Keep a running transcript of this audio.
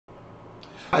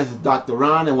This is Dr.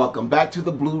 Ron, and welcome back to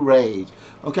the Blue Rage.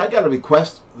 Okay, I got a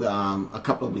request, a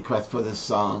couple of requests for this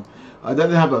song. It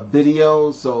doesn't have a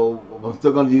video, so I'm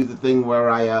still going to use the thing where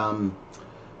I'll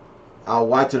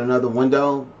watch in another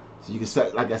window. So you can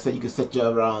set, like I said, you can set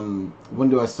your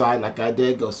window aside, like I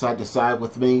did, go side to side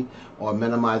with me, or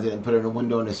minimize it and put it in a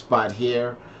window in a spot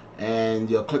here, and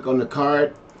you'll click on the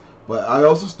card. But I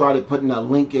also started putting a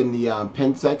link in the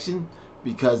pin section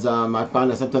because I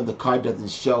found that sometimes the card doesn't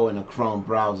show in a Chrome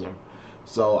browser.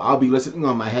 So I'll be listening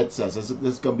on my headsets. This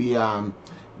is going to be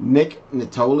Nick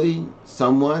Nittoli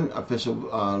Someone official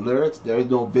lyrics. There is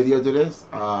no video to this,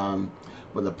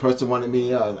 but the person wanted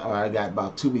me. I got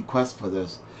about 2 requests for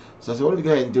this, so I said, "Why don't we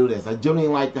go ahead and do this?" I generally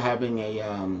like to having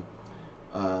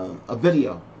a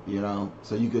video, so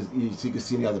so you can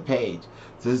see the other page.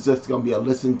 So this is just going to be a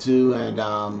listen to, and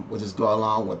we'll just go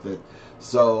along with it.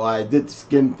 So I did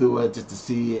skim through it just to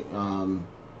see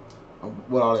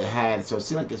what all it had. So it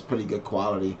seemed like it's pretty good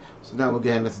quality. So now we'll go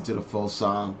ahead and listen to the full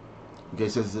song. Okay,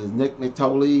 so this is Nick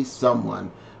Nittoli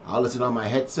Someone. I'll listen on my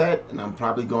headset, and I'm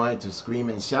probably going to scream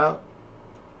and shout.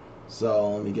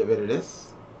 So let me get rid of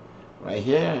this right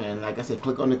here, and like I said,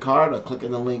 click on the card or click on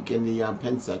the link in the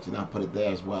pin section. I'll put it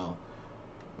there as well.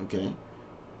 Okay,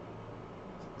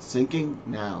 syncing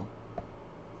now.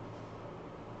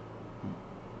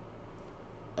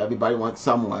 Everybody wants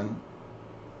someone.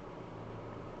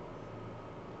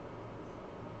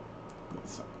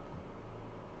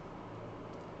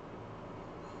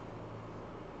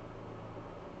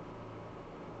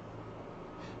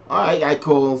 All right,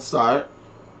 cool. Start.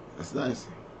 That's nice.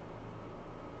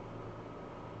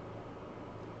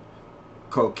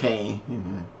 Cocaine.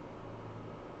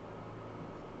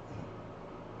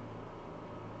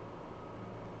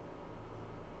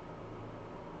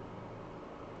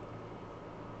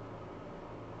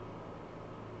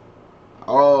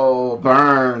 Oh,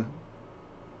 burn.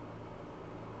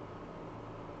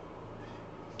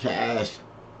 Cash.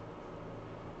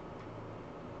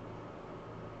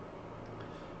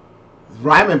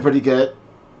 Rhyming pretty good.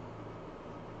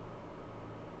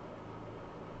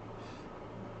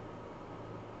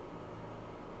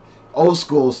 Old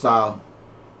school style.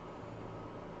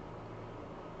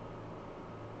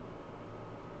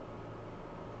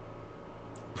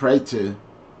 Pray to.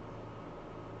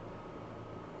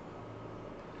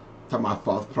 Talking about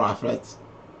false prophets.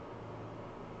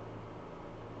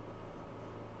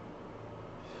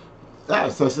 Yeah,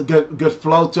 so it's a good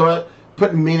flow to it.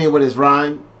 Putting meaning with his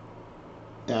rhyme.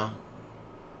 Yeah.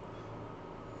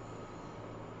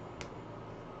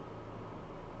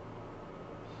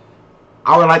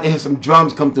 I would like to hear some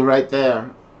drums come through right there.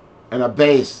 And a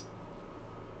bass.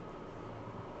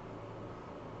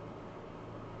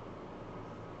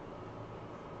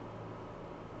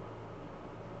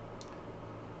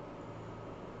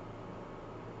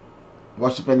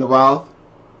 Worship in the Wealth.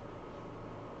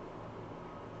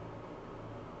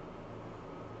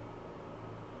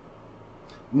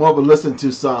 More of a listen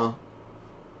to song.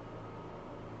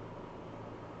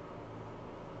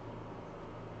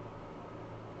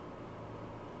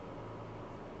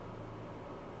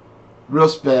 Real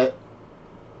spit.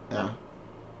 Yeah.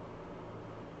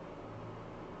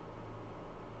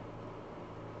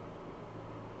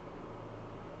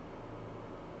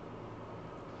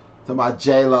 Talking about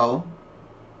J-Lo.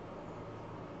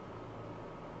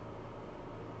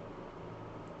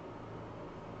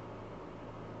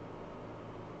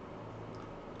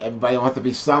 Everybody wants to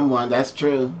be someone. That's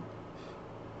true.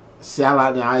 Sell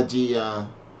out the IG,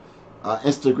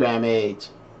 Instagram age.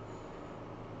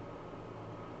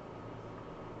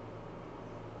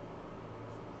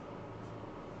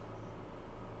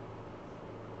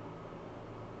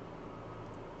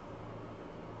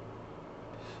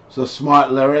 So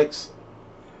smart lyrics.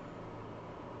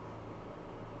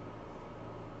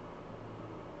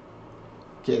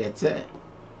 Okay, that's it.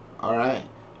 All right.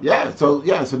 Yeah, so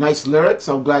nice lyrics.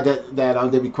 I'm glad that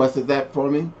they requested that for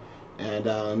me, and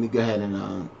let me go ahead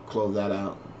and close that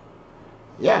out.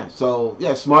 Yeah, so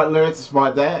yeah, smart lyrics,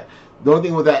 smart that. The only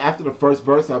thing was that after the first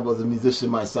verse, I was a musician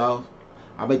myself.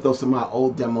 I may throw some of my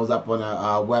old demos up on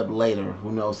a web later.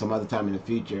 Who knows, some other time in the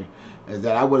future. Is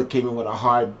that I would have came in with a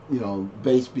hard,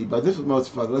 bass beat, but this was most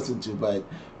fun to listen to. But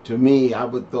to me, I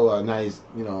would throw a nice,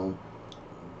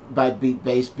 backbeat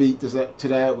bass beat to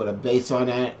that with a bass on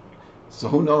that. So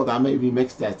who knows? I may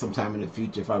remix that sometime in the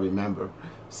future if I remember.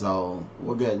 So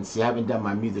we'll get and see. I haven't done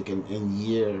my music in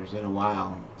years, in a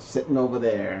while. Sitting over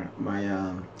there, my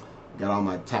got all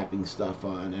my tapping stuff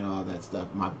on and all that stuff.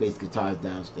 My bass guitar's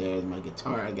downstairs. My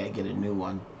guitar, I gotta get a new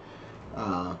one.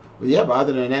 But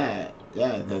other than that,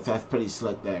 yeah, that's pretty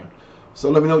slick there. So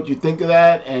let me know what you think of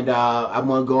that, and I'm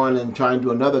gonna go on and try and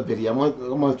do another video.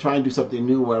 I'm gonna try and do something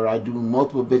new where I do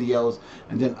multiple videos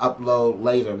and then upload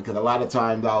later, because a lot of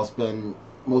times I'll spend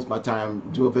most of my time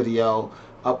do a video,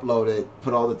 upload it,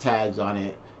 put all the tags on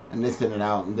it, and then send it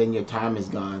out, and then your time is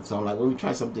gone. So I'm like, let me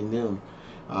try something new.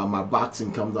 My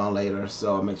boxing comes on later,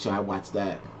 so I'll make sure I watch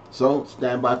that. So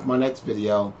stand by for my next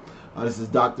video. This is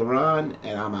Dr. Ron,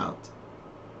 and I'm out.